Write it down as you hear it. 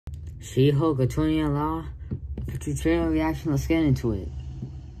She-Hulk Attorney at Law. Future trailer reaction. Let's get into it.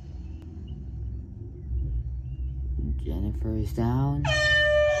 Jennifer is down.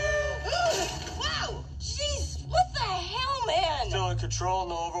 Wow! Jeez, what the hell, man? Still in control,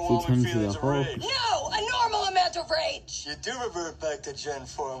 no overwhelming feelings of rage. No, a normal amount of rage. You do revert back to Gen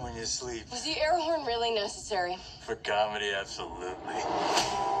form when you sleep. Was the air horn really necessary? For comedy, absolutely.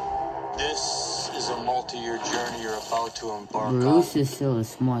 This is a multi-year journey you're about to embark on. Bruce is still a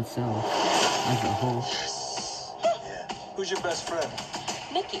smart self as a whole. Yeah. Who's your best friend?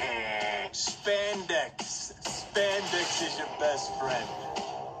 Nikki. Spandex. Spandex is your best friend.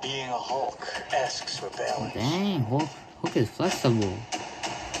 Being a Hulk asks for balance. Dang, Hulk is flexible.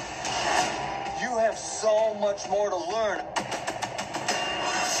 You have so much more to learn.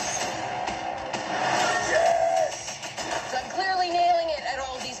 Yes! So I'm clearly nailing it at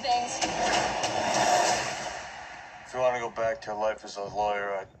all these things. If you want to go back to your life as a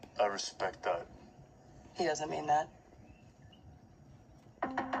lawyer, I respect that. He doesn't mean that.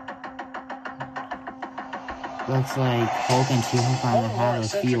 Looks like Hulk and She-Hulk are gonna have a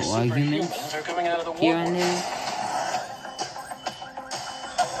few arguments here and there.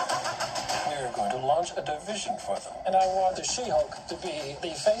 We're going to launch a division for them, and I want the She-Hulk to be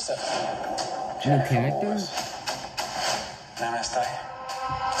the face of it. New character? Namaste. I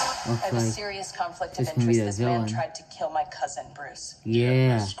Looks have a like serious conflict of this can be interest. the This man villain. tried to kill my cousin, Bruce.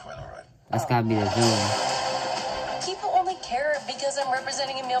 yeah, That's quite all right. that's gotta be the villain. People only care because I'm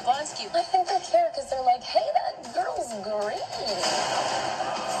representing Emil Blonsky. I think they care because they're like, hey, that girl's great.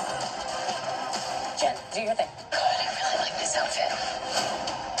 Jen, do your thing. God, I really like this outfit.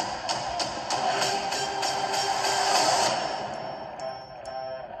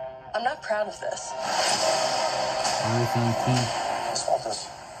 I'm not proud of this. August 19th. Soldiers,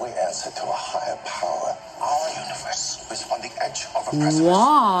 we answer to a higher power. Our universe is on the edge of a precipice.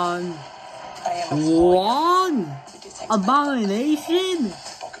 Wong! I am a Wong! We do things Abomination!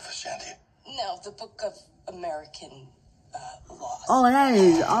 Book of Ashanti. No, the Book of American Laws. Oh, that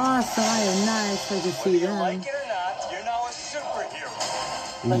is awesome. I did not expect to see Whether you like them. it or not, you're now a superhero.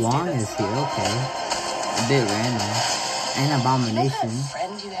 Wong is here, okay. A bit random. And You know Abomination. that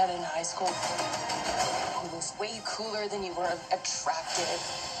friend you had in high school who was way cooler than you were, attractive,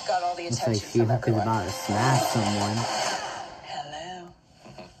 got all the Looks attention like from She-Hulk is everyone. about to smash someone. Hello.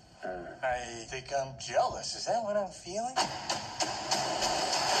 I think I'm jealous. Is that what I'm feeling?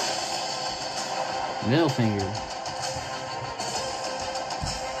 Middle finger.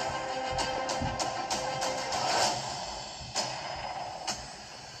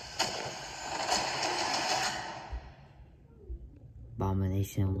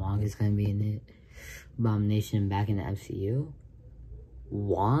 Abomination Wong is gonna be in it. Abomination back in the MCU.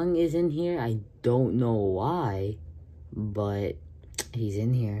 Wong is in here. I don't know why, but he's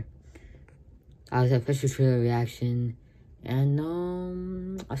in here. I was at official trailer reaction, and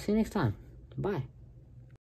I'll see you next time. Bye.